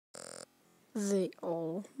They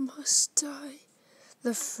all must die.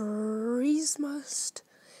 The furries must.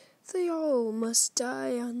 They all must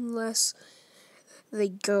die unless they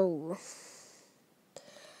go.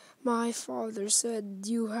 My father said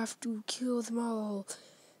you have to kill them all.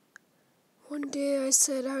 One day I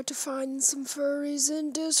set out to find some furries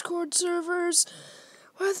in Discord servers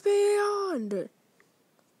with Beyond.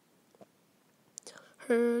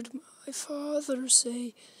 Heard my father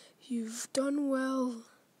say, you've done well.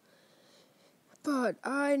 But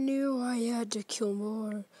I knew I had to kill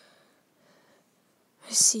more.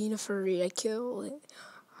 I seen a furry, I kill it.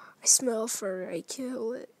 I smell a furry, I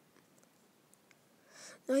kill it.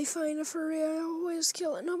 I find a furry, I always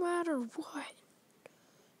kill it no matter what.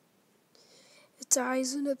 It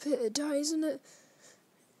dies in a pit, it dies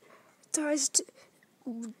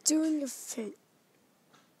doing a fit.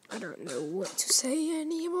 I don't know what to say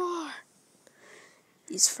anymore.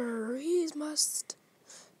 These furries must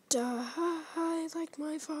die like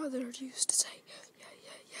my father used to say.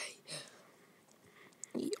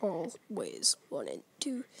 He always wanted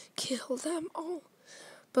to kill them all,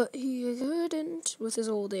 but he couldn't with his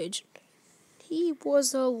old age. He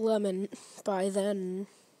was a lemon by then.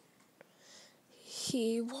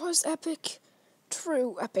 He was epic,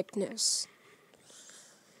 true epicness.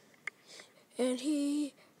 And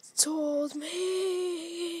he told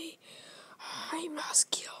me I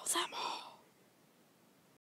must kill them all.